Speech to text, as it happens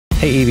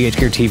Hey EVH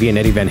Gear TV and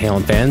Eddie Van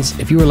Halen fans,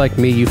 if you are like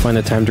me, you find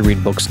the time to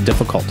read books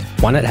difficult.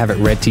 Why not have it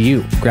read to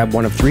you? Grab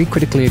one of 3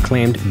 critically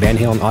acclaimed Van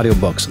Halen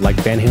audiobooks like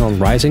Van Halen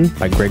Rising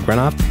by Greg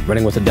Renoff,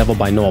 Running with the Devil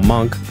by Noel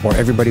Monk, or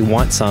Everybody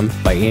Wants Some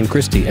by Ian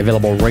Christie,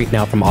 available right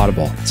now from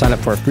Audible. Sign up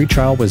for a free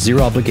trial with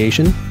 0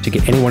 obligation to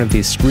get any one of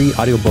these 3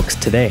 audiobooks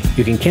today.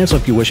 You can cancel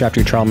if you wish after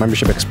your trial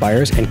membership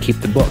expires and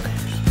keep the book.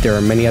 There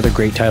are many other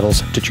great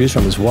titles to choose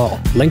from as well.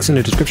 Links in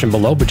the description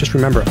below, but just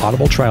remember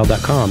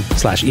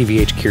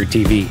audibletrial.com/EVH Gear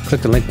TV.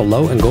 Click the link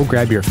below and go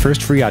grab your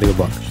first free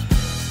audiobook.